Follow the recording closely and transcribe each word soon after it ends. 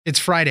It's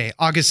Friday,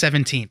 August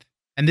 17th,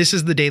 and this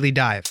is the Daily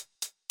Dive.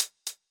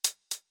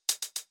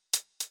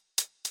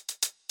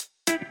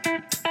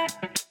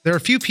 There are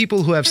few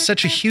people who have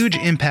such a huge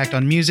impact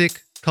on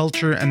music,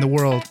 culture, and the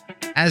world,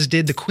 as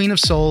did the Queen of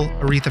Soul,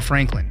 Aretha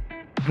Franklin,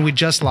 and we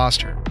just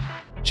lost her.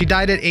 She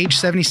died at age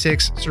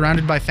 76,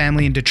 surrounded by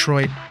family in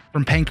Detroit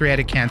from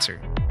pancreatic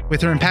cancer.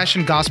 With her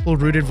impassioned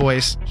gospel-rooted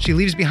voice, she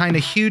leaves behind a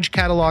huge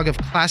catalog of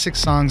classic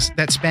songs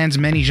that spans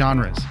many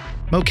genres.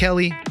 Mo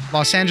Kelly,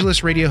 Los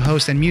Angeles radio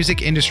host and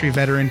music industry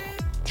veteran,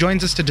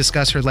 joins us to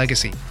discuss her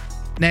legacy.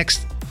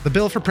 Next, the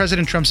bill for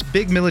President Trump's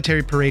big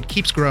military parade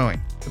keeps growing.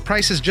 The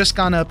price has just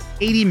gone up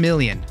 $80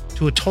 million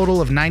to a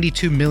total of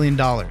 $92 million.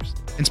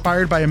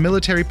 Inspired by a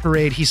military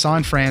parade he saw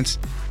in France,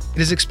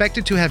 it is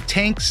expected to have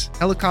tanks,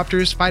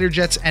 helicopters, fighter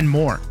jets, and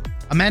more.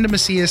 Amanda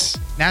Macias,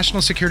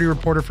 national security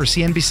reporter for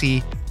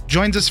CNBC,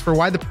 joins us for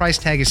why the price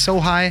tag is so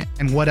high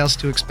and what else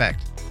to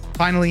expect.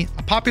 Finally,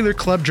 a popular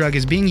club drug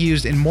is being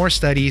used in more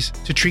studies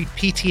to treat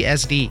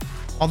PTSD.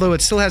 Although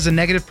it still has a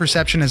negative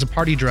perception as a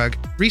party drug,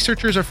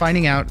 researchers are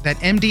finding out that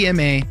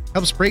MDMA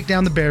helps break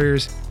down the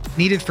barriers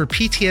needed for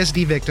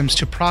PTSD victims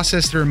to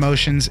process their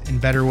emotions in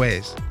better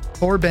ways.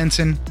 Thor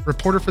Benson,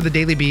 reporter for the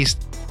Daily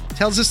Beast,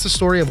 tells us the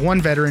story of one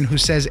veteran who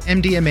says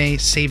MDMA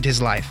saved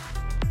his life.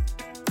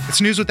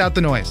 It's news without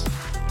the noise.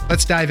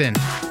 Let's dive in.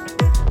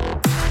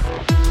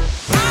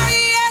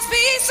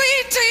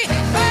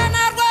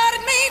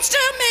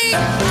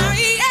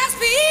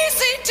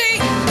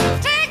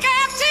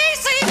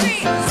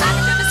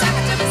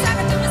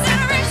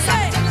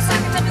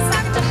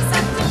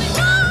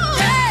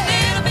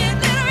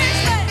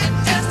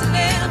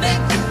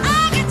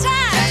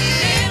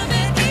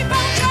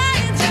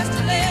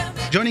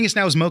 Joining us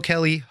now is Mo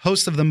Kelly,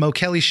 host of the Mo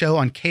Kelly Show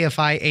on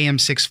KFI AM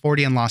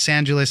 640 in Los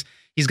Angeles.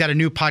 He's got a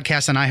new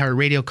podcast on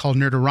iHeartRadio called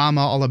Nerdorama,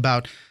 all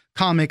about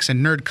comics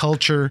and nerd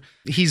culture.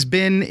 He's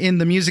been in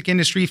the music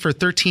industry for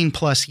 13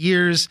 plus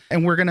years,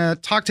 and we're going to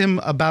talk to him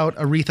about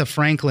Aretha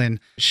Franklin.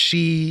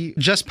 She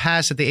just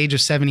passed at the age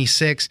of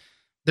 76.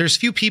 There's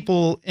few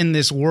people in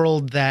this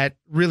world that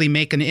really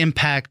make an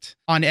impact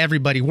on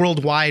everybody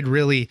worldwide,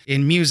 really,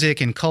 in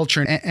music and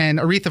culture. And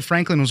Aretha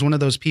Franklin was one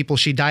of those people.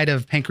 She died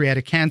of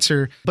pancreatic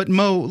cancer. But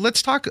Mo,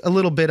 let's talk a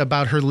little bit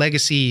about her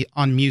legacy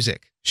on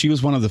music. She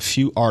was one of the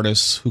few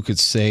artists who could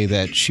say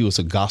that she was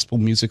a gospel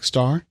music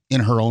star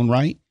in her own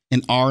right,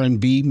 an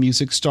R&B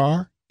music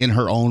star in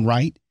her own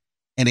right,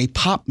 and a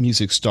pop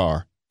music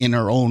star in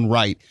her own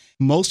right.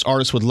 Most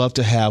artists would love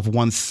to have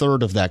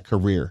 1/3 of that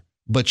career,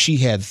 but she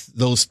had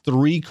those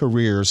three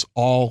careers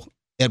all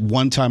at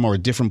one time or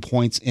at different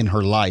points in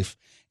her life.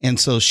 And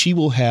so she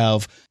will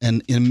have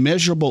an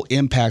immeasurable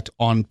impact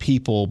on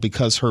people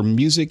because her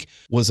music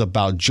was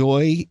about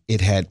joy.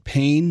 It had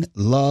pain,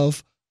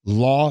 love,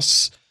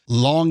 loss,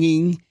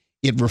 longing.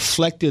 It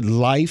reflected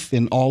life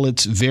in all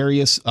its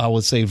various, I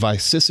would say,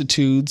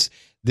 vicissitudes.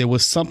 There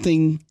was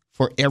something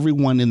for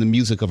everyone in the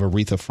music of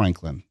Aretha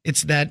Franklin.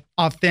 It's that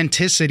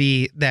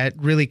authenticity that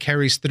really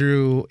carries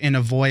through in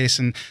a voice.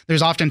 And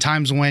there's often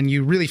times when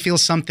you really feel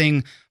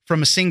something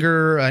from a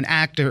singer, an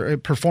actor, a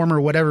performer,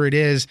 whatever it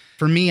is.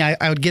 For me,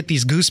 I would get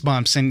these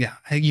goosebumps and,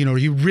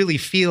 you really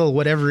feel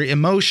whatever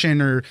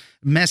emotion or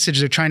message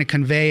they're trying to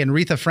convey. And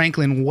Aretha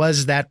Franklin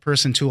was that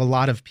person to a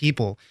lot of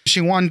people.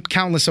 She won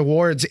countless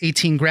awards,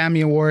 18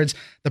 Grammy Awards,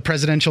 the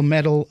Presidential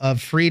Medal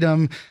of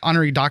Freedom,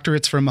 honorary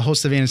doctorates from a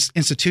host of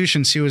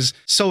institutions. She was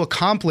so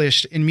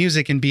accomplished in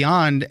music and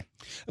beyond.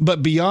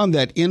 But beyond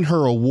that, in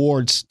her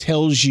awards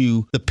tells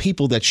you the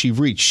people that she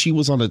reached. She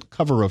was on the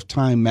cover of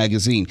Time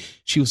magazine.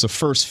 She was the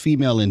first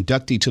female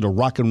inductee to the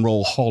Rock and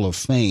Roll Hall of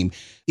Fame.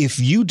 If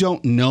you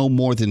don't know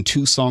more than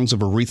 2 songs of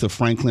Aretha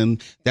Franklin,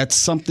 that's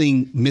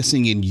something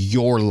missing in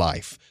your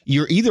life.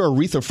 You're either a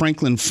Aretha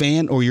Franklin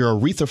fan or you're a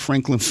Aretha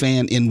Franklin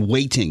fan in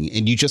waiting,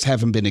 and you just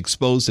haven't been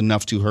exposed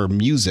enough to her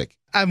music.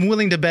 I'm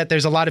willing to bet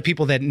there's a lot of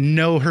people that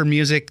know her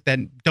music that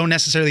don't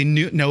necessarily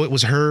know it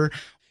was her.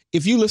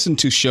 If you listen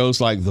to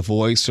shows like The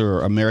Voice or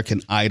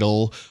American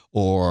Idol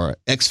or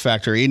X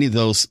Factor, any of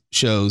those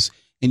shows,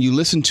 and you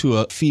listen to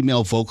a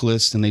female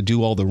vocalist and they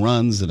do all the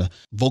runs and the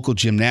vocal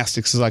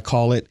gymnastics, as I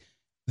call it,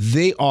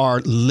 they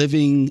are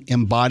living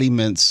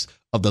embodiments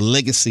of the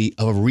legacy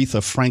of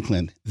Aretha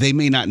Franklin. They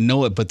may not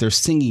know it, but they're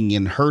singing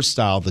in her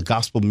style, the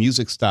gospel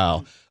music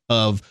style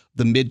of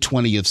the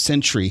mid-20th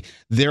century.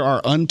 There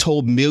are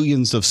untold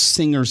millions of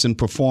singers and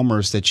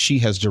performers that she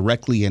has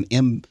directly and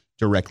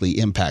indirectly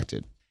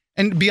impacted.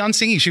 And beyond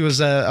singing, she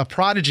was a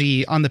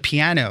prodigy on the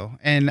piano.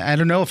 And I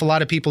don't know if a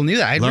lot of people knew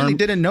that. I really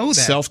didn't know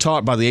that.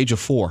 Self-taught by the age of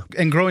 4.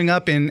 And growing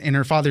up in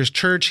her father's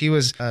church, he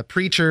was a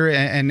preacher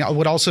and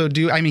would also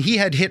do, he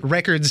had hit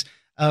records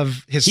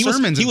of his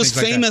sermons. He was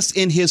famous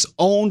in his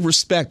own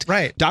respect.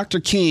 Right. Dr.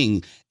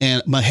 King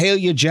and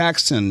Mahalia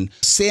Jackson,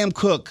 Sam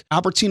Cooke,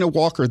 Albertina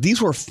Walker.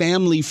 These were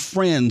family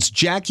friends.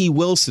 Jackie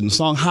Wilson,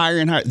 song Higher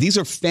and Higher. These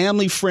are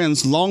family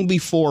friends long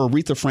before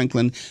Aretha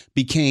Franklin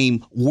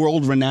became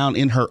world renowned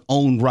in her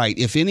own right.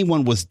 If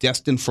anyone was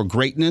destined for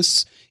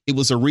greatness, it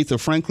was Aretha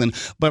Franklin,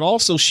 but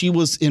also she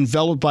was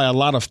enveloped by a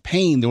lot of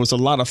pain. There was a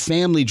lot of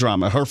family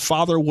drama. Her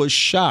father was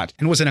shot.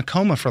 And was in a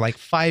coma for like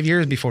 5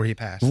 years before he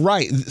passed.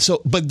 Right.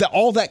 So, but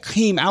all that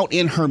came out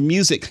in her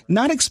music,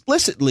 not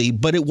explicitly,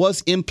 but it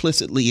was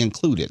implicitly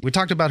included. We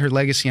talked about her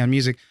legacy on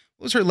music.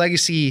 What was her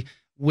legacy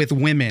with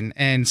women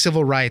and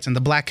civil rights and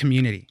the Black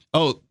community?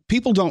 Oh,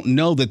 people don't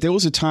know that there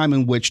was a time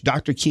in which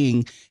Dr.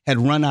 King had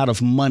run out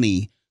of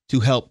money to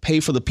help pay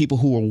for the people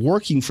who were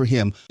working for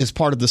him as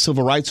part of the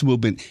civil rights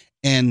movement.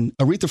 And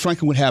Aretha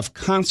Franklin would have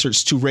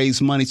concerts to raise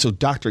money so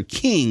Dr.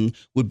 King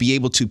would be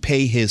able to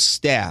pay his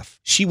staff.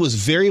 She was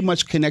very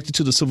much connected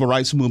to the civil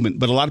rights movement,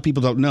 but a lot of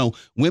people don't know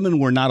women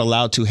were not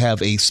allowed to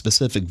have a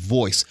specific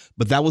voice,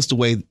 but that was the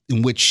way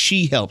in which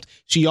she helped.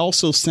 She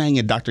also sang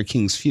at Dr.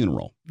 King's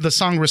funeral. The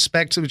song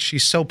Respect, which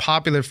she's so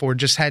popular for,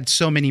 just had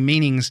so many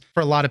meanings for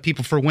a lot of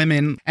people, for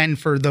women and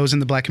for those in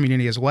the Black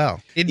community as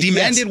well. It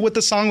demanded what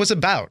the song was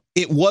about.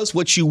 It was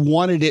what you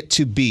wanted it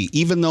to be.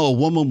 Even though a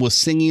woman was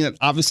singing it,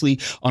 obviously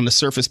on the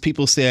surface,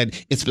 people said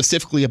it's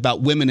specifically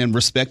about women and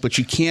respect, but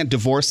you can't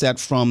divorce that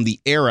from the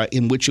era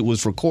in which it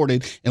was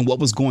recorded and what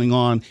was going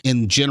on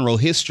in general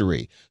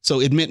history.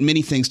 So it meant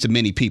many things to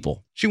many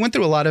people. She went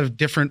through a lot of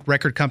different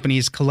record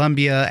companies,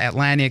 Columbia,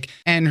 Atlantic,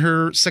 and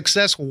her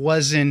success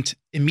wasn't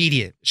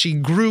immediate. She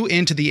grew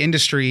into the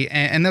industry,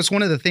 and that's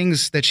one of the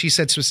things that she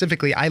said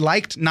specifically. I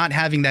liked not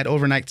having that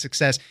overnight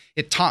success.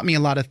 It taught me a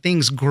lot of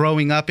things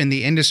growing up in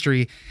the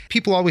industry.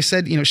 People always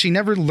said, she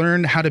never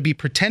learned how to be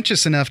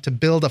pretentious enough to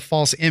build a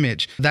false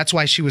image. That's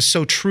why she was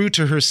so true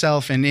to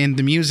herself and in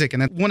the music.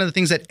 And that's one of the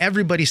things that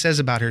everybody says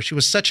about her. She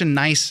was such a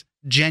nice,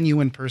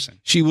 genuine person.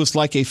 She was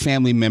like a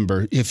family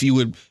member. If you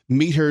would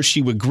meet her,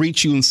 she would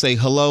greet you and say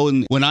hello.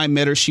 And when I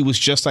met her, she was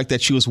just like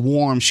that. She was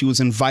warm. She was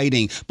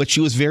inviting, but she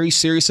was very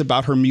serious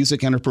about her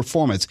music and her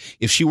performance.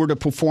 If she were to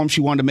perform, she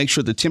wanted to make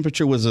sure the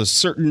temperature was a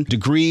certain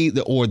degree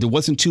or there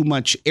wasn't too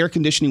much air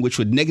conditioning, which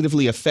would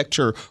negatively affect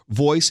her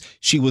voice.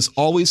 She was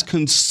always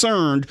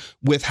concerned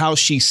with how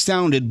she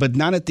sounded, but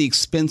not at the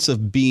expense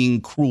of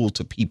being cruel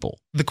to people.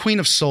 The Queen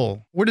of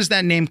Soul. Where does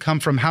that name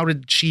come from? How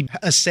did she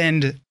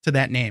ascend to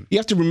that name? You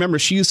have to remember,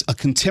 she's a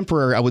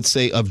contemporary, I would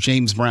say, of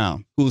James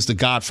Brown, who was the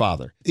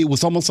godfather. It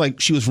was almost like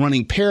she was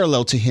running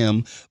parallel to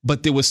him,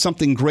 but there was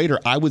something greater,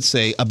 I would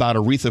say, about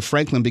Aretha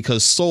Franklin,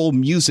 because soul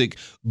music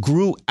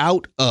grew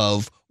out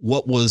of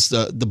what was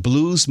the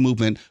blues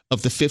movement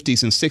of the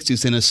 50s and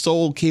 60s. And as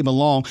soul came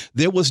along,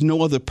 there was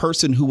no other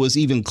person who was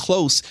even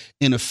close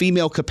in a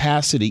female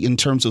capacity in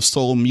terms of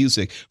soul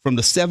music. From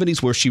the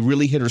 70s, where she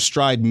really hit her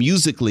stride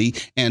musically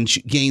and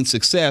gained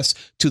success,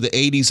 to the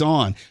 80s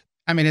on.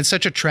 I mean, it's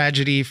such a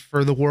tragedy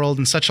for the world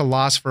and such a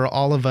loss for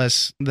all of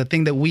us. The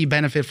thing that we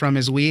benefit from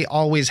is we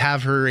always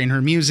have her in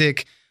her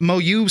music. Mo,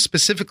 you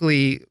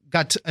specifically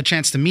got a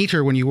chance to meet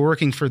her when you were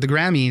working for the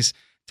Grammys.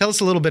 Tell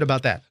us a little bit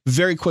about that.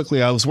 Very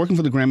quickly, I was working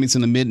for the Grammys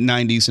in the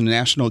mid-90s in the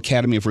National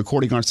Academy of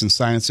Recording Arts and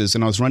Sciences,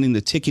 and I was running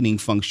the ticketing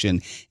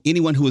function.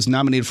 Anyone who was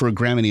nominated for a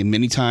Grammy, and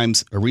many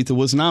times Aretha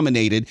was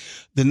nominated,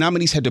 the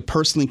nominees had to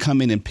personally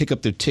come in and pick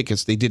up their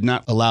tickets. They did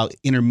not allow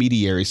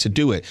intermediaries to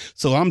do it.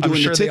 So I'm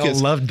doing the tickets. They all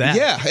loved that.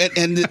 Yeah,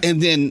 and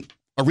then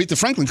Aretha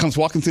Franklin comes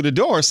walking through the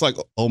door. It's like,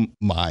 oh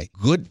my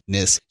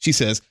goodness. She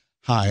says,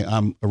 "Hi,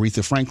 I'm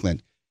Aretha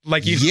Franklin."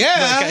 Like you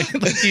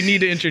need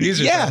to introduce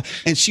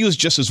yourself. Yeah. And she was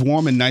just as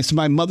warm and nice.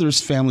 My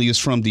mother's family is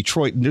from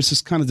Detroit. And there's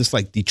this kind of this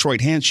like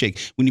Detroit handshake.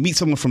 When you meet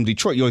someone from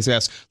Detroit, you always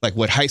ask, like,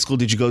 what high school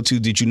did you go to?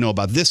 Did you know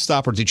about this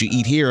stop, or did you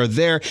eat here or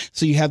there?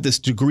 So you have this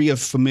degree of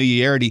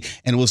familiarity.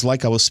 And it was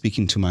like I was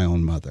speaking to my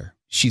own mother.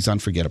 She's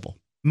unforgettable.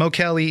 Mo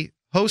Kelly,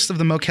 host of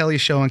the Mo Kelly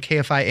Show on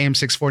KFI AM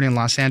 640 in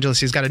Los Angeles.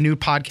 He's got a new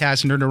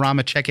podcast,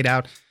 Nerdorama. Check it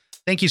out.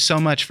 Thank you so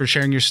much for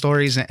sharing your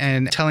stories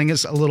and telling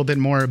us a little bit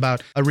more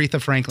about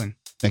Aretha Franklin.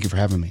 Thank you for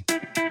having me.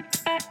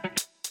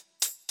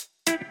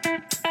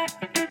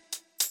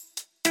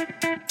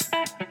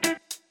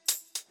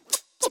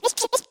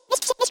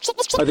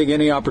 I think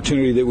any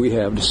opportunity that we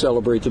have to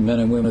celebrate the men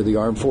and women of the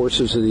armed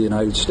forces of the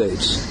United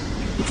States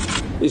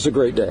is a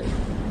great day.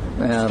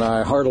 And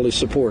I heartily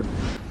support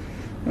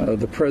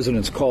the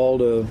president's call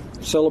to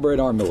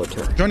celebrate our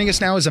military. Joining us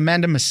now is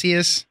Amanda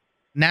Macias,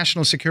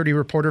 national security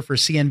reporter for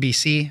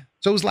CNBC.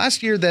 So it was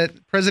last year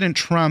that President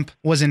Trump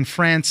was in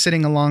France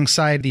sitting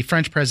alongside the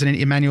French president,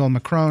 Emmanuel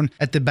Macron,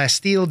 at the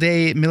Bastille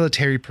Day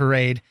military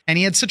parade. And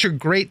he had such a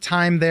great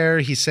time there.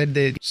 He said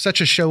that such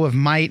a show of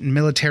might and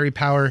military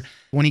power.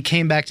 When he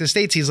came back to the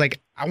States, he's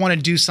like, I want to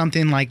do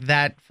something like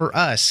that for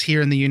us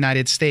here in the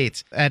United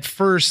States. At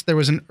first, there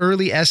was an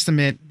early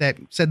estimate that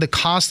said the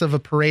cost of a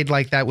parade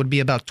like that would be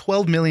about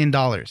 $12 million.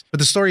 But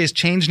the story has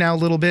changed now a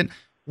little bit.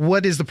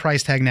 What is the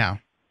price tag now?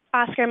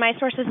 Oscar, my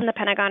sources in the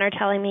Pentagon are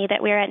telling me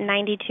that we're at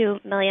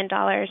 $92 million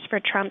for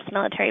Trump's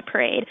military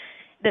parade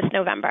this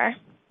November.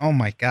 Oh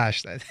my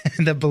gosh,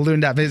 that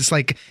ballooned up. It's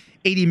like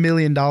 $80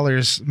 million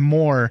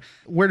more.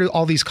 Where do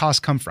all these costs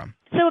come from?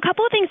 So a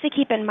couple of things to keep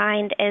keep in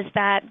mind is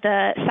that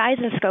the size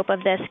and scope of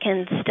this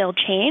can still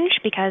change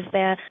because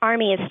the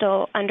Army is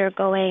still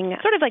undergoing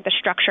sort of like the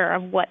structure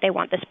of what they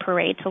want this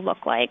parade to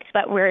look like.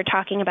 But we're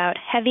talking about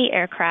heavy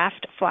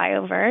aircraft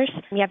flyovers.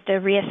 You have to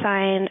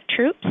reassign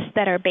troops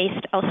that are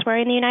based elsewhere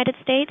in the United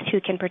States who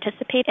can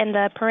participate in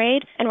the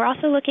parade. And we're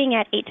also looking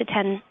at 8 to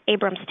 10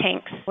 Abrams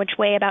tanks, which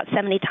weigh about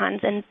 70 tons.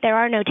 And there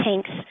are no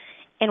tanks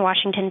in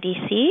Washington,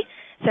 D.C.,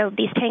 so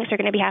these tanks are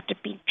going to have to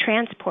be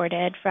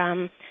transported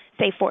from,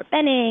 say, Fort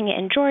Benning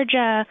in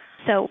Georgia.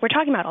 So we're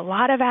talking about a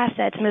lot of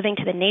assets moving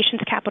to the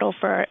nation's capital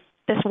for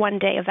this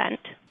one-day event.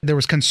 There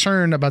was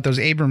concern about those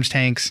Abrams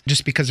tanks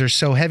just because they're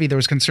so heavy. There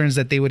was concerns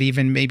that they would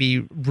even maybe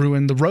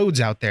ruin the roads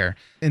out there.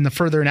 In the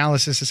further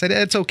analysis, it said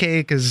it's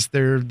okay because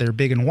they're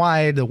big and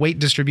wide, the weight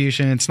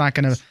distribution, it's not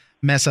going to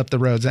mess up the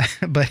roads.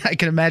 But I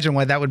can imagine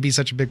why that would be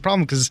such a big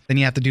problem because then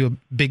you have to do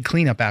a big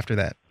cleanup after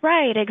that.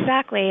 Right,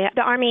 exactly.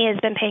 The Army has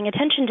been paying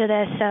attention to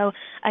this. So,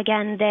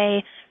 again,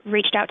 they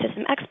reached out to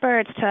some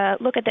experts to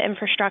look at the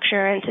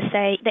infrastructure and to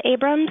say the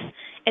Abrams,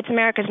 it's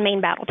America's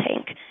main battle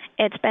tank.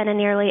 It's been in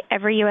nearly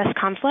every U.S.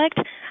 conflict.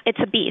 It's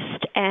a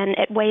beast, and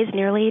it weighs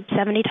nearly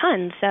 70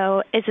 tons.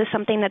 So is this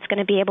something that's going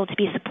to be able to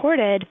be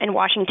supported in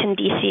Washington,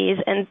 D.C.?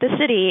 And the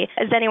city,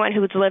 as anyone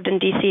who's lived in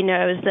D.C.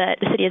 knows, that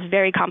the city is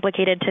very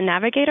complicated to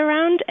navigate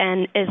around,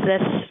 and is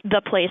this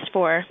the place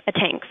for a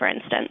tank, for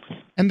instance?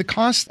 And the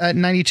cost at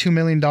 $92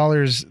 million,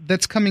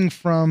 that's coming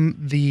from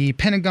the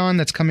Pentagon,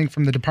 that's coming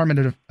from the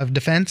Department of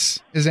Defense?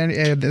 Is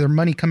there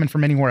money coming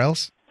from anywhere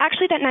else?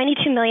 Actually, that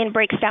 $92 million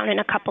breaks down in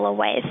a couple of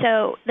ways.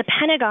 So the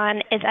Pentagon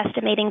is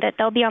estimating that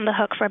they'll be on the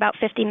hook for about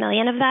 $50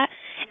 million of that,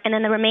 and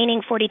then the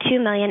remaining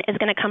 $42 million is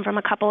going to come from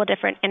a couple of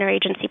different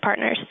interagency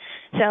partners.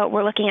 So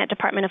we're looking at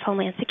Department of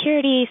Homeland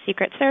Security,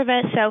 Secret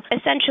Service. So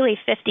essentially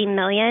 $50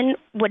 million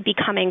would be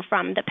coming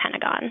from the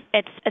Pentagon.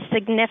 It's a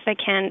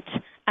significant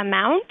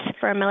amount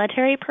for a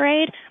military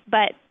parade,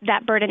 but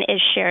that burden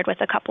is shared with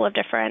a couple of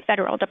different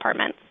federal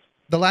departments.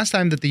 The last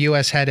time that the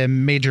U.S. had a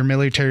major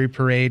military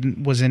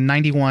parade was in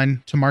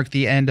 91 to mark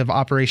the end of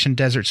Operation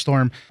Desert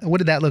Storm. What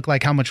did that look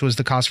like? How much was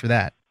the cost for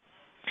that?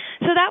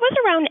 So that was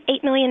around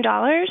 $8 million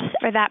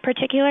for that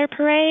particular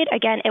parade.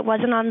 Again, it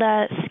wasn't on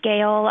the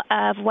scale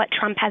of what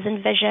Trump has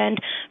envisioned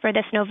for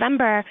this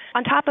November.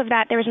 On top of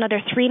that, there was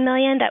another $3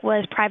 million that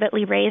was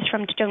privately raised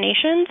from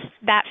donations.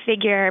 That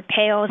figure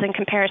pales in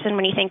comparison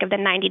when you think of the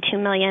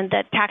 $92 million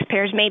that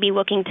taxpayers may be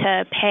looking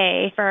to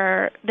pay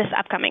for this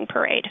upcoming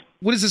parade.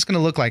 What is this going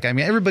to look like? I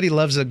mean, everybody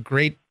loves a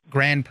great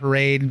grand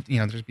parade. You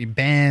know, there's be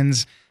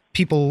bands,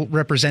 people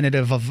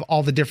representative of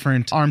all the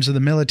different arms of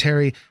the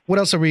military. What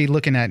else are we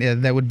looking at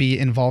that would be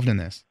involved in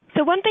this?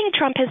 So one thing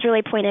Trump has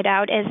really pointed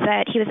out is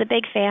that he was a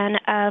big fan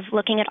of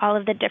looking at all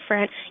of the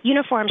different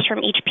uniforms from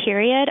each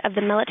period of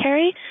the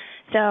military.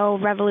 So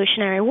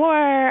Revolutionary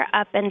War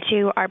up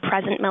into our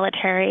present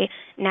military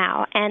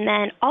now. And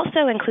then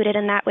also included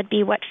in that would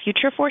be what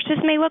future forces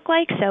may look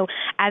like. So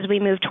as we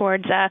move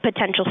towards a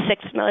potential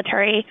sixth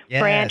military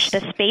branch,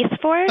 the Space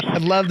Force. I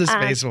love the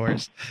Space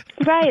Force.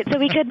 Right. So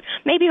we could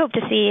maybe hope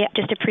to see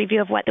just a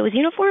preview of what those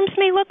uniforms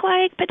may look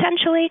like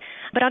potentially.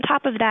 But on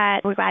top of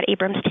that, we've got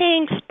Abrams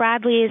tanks,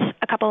 Bradleys,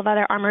 a couple of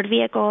other armored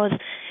vehicles,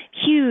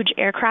 huge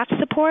aircraft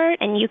support,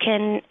 and you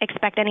can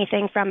expect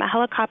anything from a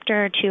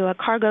helicopter to a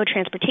cargo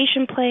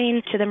transportation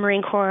plane to the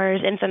Marine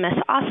Corps' infamous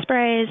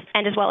Ospreys,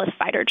 and as well as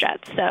fighter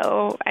jets.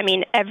 So, I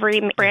mean,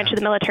 every branch of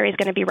the military is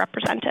going to be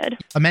represented.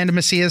 Amanda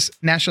Macias,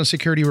 national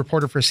security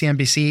reporter for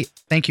CNBC.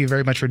 Thank you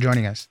very much for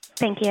joining us.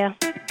 Thank you.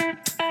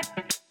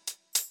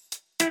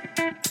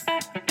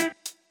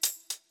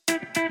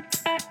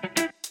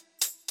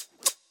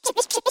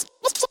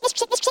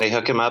 They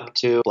hook him up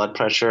to blood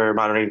pressure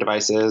monitoring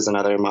devices and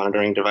other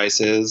monitoring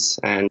devices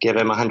and give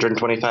him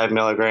 125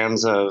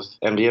 milligrams of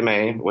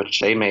MDMA, which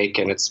they make,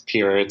 and it's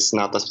pure. It's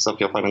not the stuff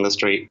you'll find on the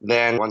street.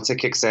 Then once it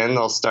kicks in,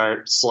 they'll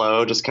start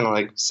slow, just kind of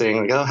like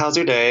saying, like, oh, how's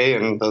your day?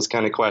 And those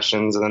kind of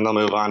questions. And then they'll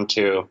move on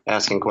to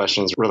asking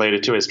questions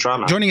related to his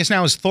trauma. Joining us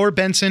now is Thor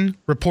Benson,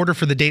 reporter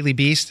for The Daily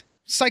Beast.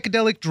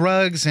 Psychedelic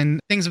drugs and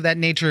things of that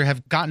nature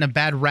have gotten a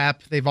bad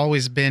rap. They've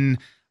always been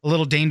a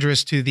little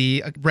dangerous to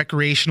the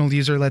recreational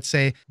user, let's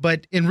say.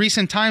 But in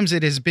recent times,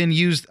 it has been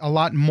used a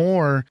lot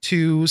more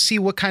to see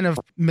what kind of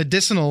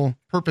medicinal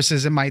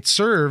purposes it might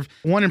serve.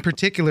 One in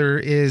particular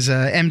is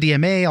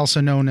MDMA, also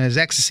known as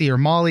ecstasy or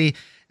Molly,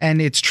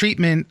 and its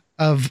treatment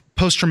of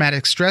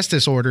post-traumatic stress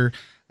disorder.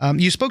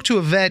 You spoke to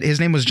a vet,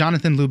 his name was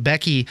Jonathan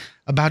Lubecki,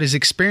 about his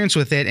experience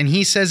with it, and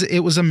he says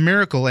it was a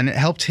miracle and it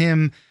helped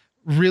him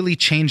really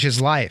change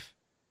his life.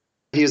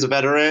 He was a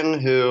veteran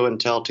who,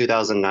 until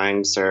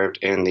 2009, served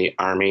in the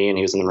Army, and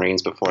he was in the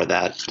Marines before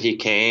that. He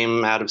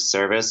came out of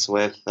service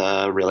with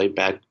a really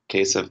bad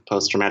case of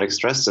post-traumatic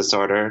stress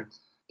disorder.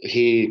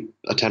 He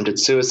attempted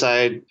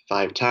suicide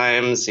 5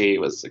 times. He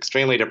was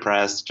extremely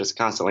depressed, just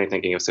constantly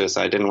thinking of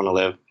suicide, didn't want to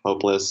live,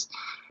 hopeless.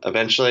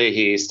 Eventually,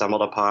 he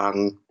stumbled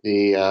upon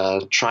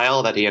the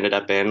trial that he ended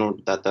up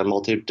in that the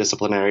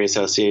Multidisciplinary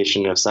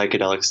Association of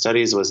Psychedelic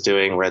Studies was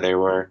doing, where they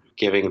were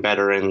giving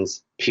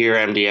veterans pure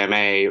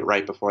MDMA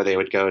right before they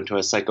would go into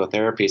a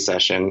psychotherapy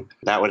session.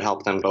 That would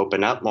help them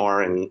open up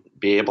more and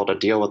be able to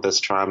deal with this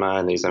trauma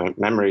and these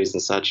memories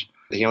and such.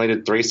 He only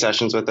did 3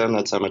 sessions with them.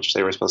 That's how much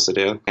they were supposed to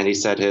do. And he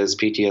said his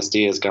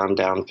PTSD has gone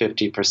down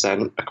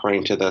 50%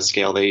 according to the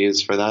scale they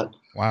use for that.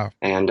 Wow.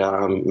 And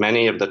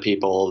many of the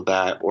people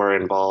that were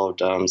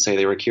involved say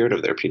they were cured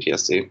of their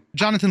PTSD.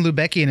 Jonathan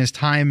Lubecki, in his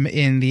time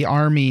in the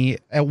Army,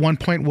 at one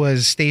point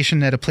was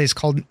stationed at a place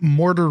called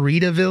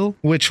Mortaritaville,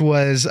 which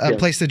was a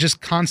place that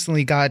just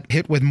constantly got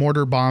hit with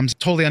mortar bombs.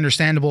 Totally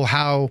understandable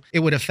how it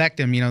would affect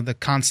him. You know, the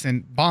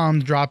constant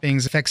bomb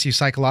droppings affects you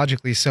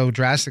psychologically so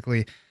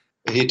drastically.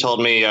 He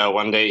told me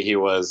one day he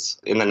was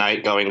in the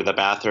night going to the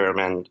bathroom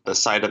and the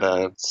side of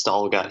the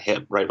stall got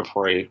hit right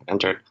before he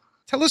entered.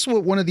 Tell us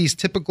what one of these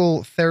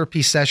typical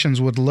therapy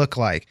sessions would look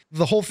like.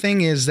 The whole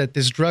thing is that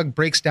this drug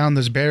breaks down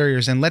those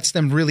barriers and lets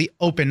them really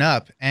open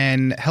up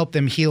and help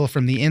them heal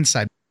from the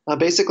inside.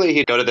 Basically,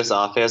 he'd go to this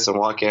office and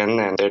walk in,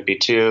 and there'd be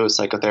 2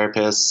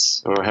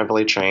 psychotherapists who are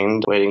heavily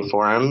trained waiting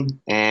for him.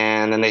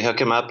 And then they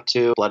hook him up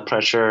to blood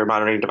pressure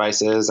monitoring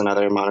devices and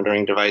other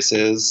monitoring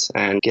devices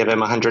and give him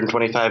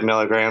 125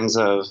 milligrams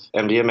of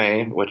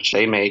MDMA, which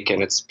they make,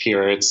 and it's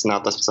pure. It's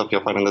not the stuff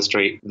you'll find in the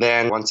street.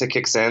 Then once it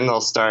kicks in,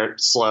 they'll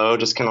start slow,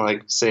 just kind of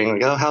like saying,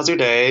 like, oh, how's your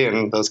day?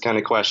 And those kind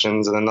of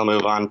questions. And then they'll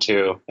move on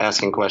to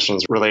asking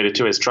questions related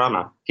to his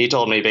trauma. He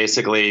told me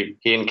basically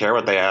he didn't care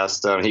what they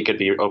asked. He could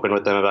be open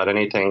with them about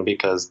anything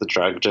because the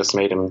drug just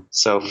made him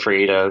so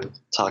free to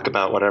talk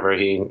about whatever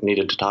he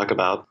needed to talk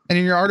about. And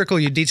in your article,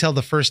 you detailed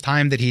the first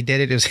time that he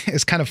did it.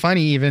 It's kind of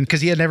funny even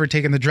because he had never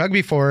taken the drug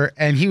before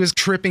and he was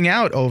tripping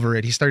out over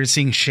it. He started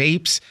seeing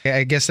shapes.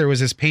 I guess there was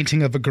this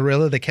painting of a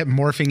gorilla that kept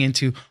morphing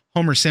into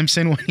Homer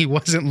Simpson when he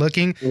wasn't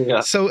looking.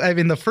 Yeah. So, I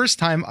mean, the first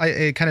time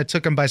it kind of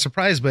took him by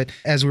surprise, but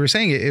as we were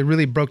saying, it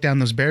really broke down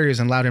those barriers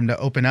and allowed him to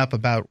open up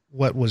about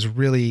what was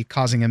really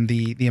causing him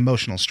the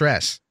emotional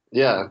stress.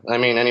 Yeah, I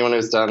mean, anyone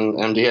who's done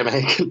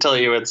MDMA can tell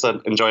you it's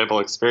an enjoyable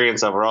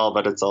experience overall,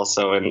 but it's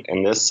also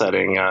in this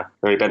setting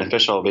very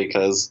beneficial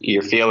because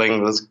you're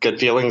feeling those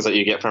good feelings that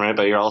you get from it,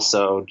 but you're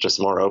also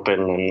just more open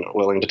and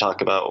willing to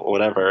talk about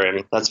whatever.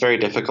 And that's very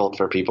difficult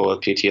for people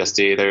with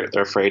PTSD.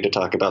 They're afraid to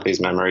talk about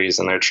these memories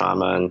and their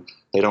trauma, and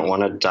they don't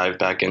want to dive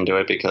back into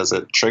it because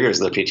it triggers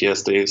the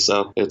PTSD.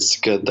 So it's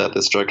good that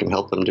this drug can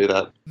help them do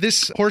that.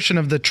 This portion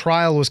of the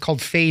trial was called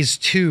Phase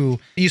 2.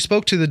 You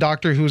spoke to the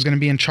doctor who was going to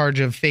be in charge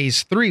of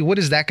Phase 3. What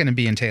is that going to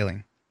be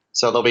entailing?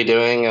 So they'll be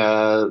doing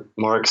a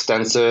more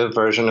extensive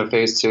version of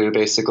Phase 2,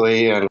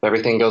 basically, and if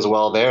everything goes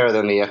well there,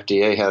 then the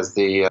FDA has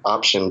the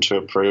option to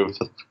approve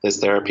this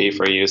therapy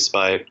for use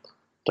by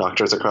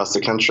doctors across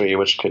the country,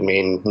 which could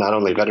mean not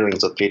only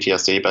veterans with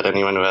PTSD, but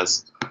anyone who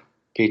has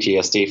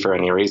PTSD for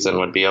any reason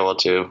would be able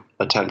to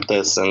attempt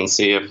this and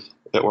see if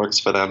it works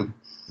for them.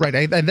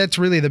 Right. That's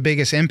really the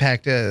biggest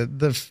impact.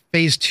 The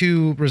Phase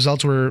 2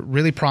 results were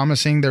really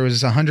promising. There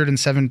was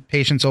 107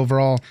 patients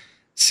overall.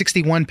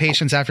 61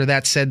 patients after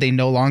that said they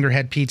no longer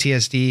had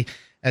PTSD.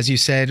 As you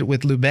said,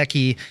 with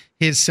Lubecki,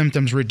 his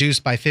symptoms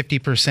reduced by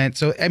 50%.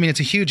 So, I mean, it's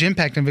a huge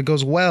impact. And if it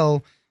goes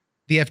well,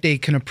 the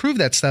FDA can approve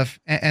that stuff.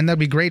 And that'd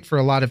be great for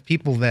a lot of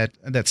people that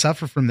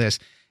suffer from this.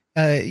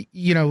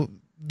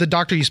 The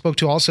doctor you spoke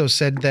to also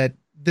said that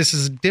this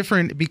is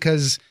different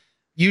because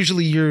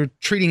usually you're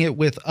treating it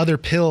with other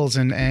pills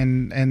and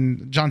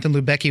Jonathan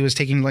Lubecki was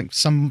taking like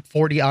some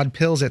 40 odd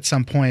pills at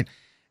some point,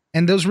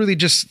 and those really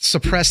just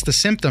suppress the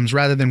symptoms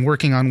rather than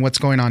working on what's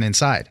going on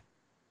inside.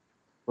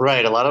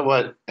 Right. A lot of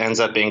what ends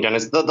up being done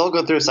is they'll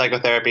go through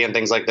psychotherapy and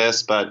things like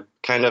this, but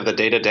kind of the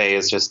day-to-day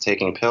is just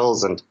taking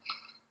pills. And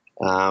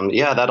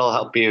that'll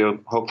help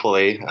you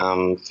hopefully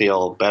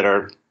feel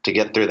better to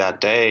get through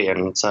that day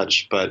and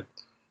such. But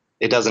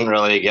it doesn't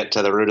really get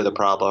to the root of the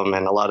problem.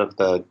 And a lot of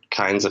the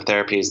kinds of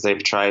therapies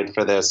they've tried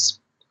for this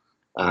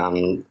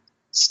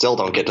still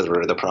don't get to the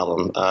root of the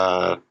problem.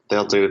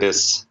 They'll do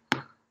this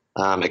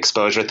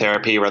exposure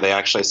therapy where they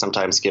actually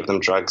sometimes give them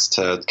drugs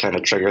to kind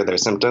of trigger their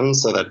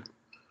symptoms so that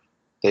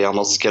they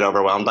almost get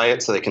overwhelmed by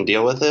it so they can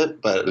deal with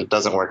it. But it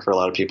doesn't work for a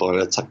lot of people,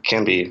 and it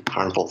can be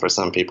harmful for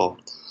some people.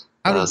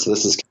 So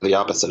this is the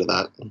opposite of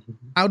that.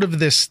 Out of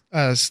this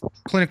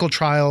clinical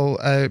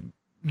trial,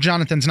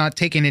 Jonathan's not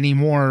taking any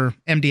more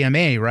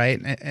MDMA,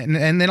 right?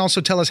 And then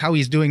also tell us how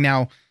he's doing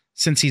now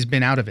since he's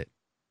been out of it.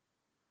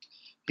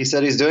 He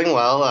said he's doing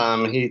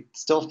well. He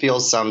still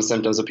feels some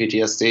symptoms of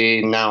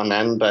PTSD now and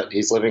then, but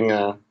he's living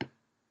a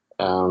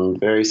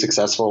very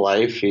successful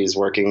life. He's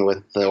working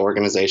with the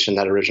organization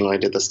that originally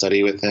did the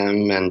study with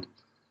him, and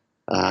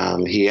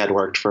he had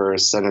worked for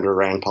Senator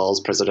Rand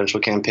Paul's presidential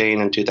campaign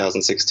in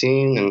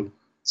 2016, and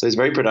so he's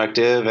very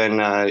productive.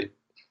 And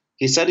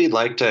he said he'd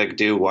like to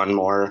do one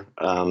more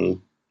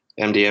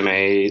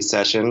MDMA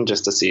session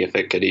just to see if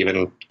it could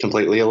even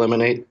completely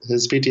eliminate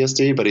his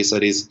PTSD, but he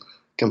said he's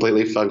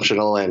completely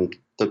functional, and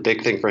the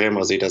big thing for him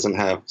was he doesn't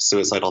have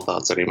suicidal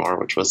thoughts anymore,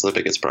 which was the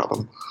biggest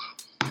problem.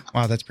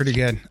 Wow, that's pretty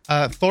good.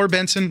 Thor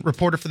Benson,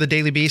 reporter for the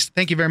Daily Beast.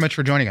 Thank you very much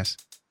for joining us.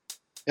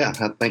 Yeah,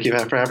 thank you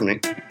for having me.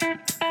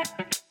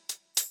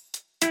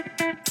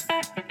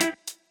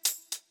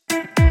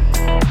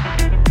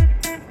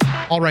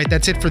 All right,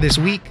 that's it for this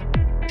week.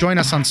 Join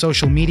us on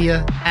social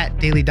media at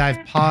Daily Dive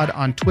Pod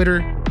on Twitter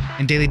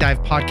and Daily Dive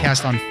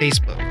Podcast on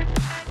Facebook.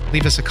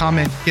 Leave us a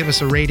comment, give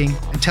us a rating,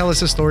 and tell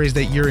us the stories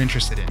that you're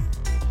interested in.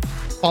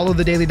 Follow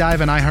The Daily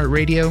Dive on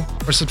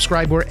iHeartRadio or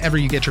subscribe wherever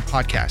you get your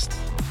podcasts.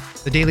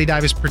 The Daily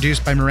Dive is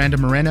produced by Miranda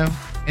Moreno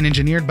and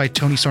engineered by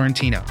Tony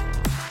Sorrentino.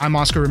 I'm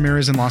Oscar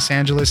Ramirez in Los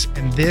Angeles,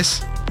 and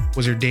this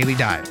was your Daily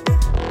Dive.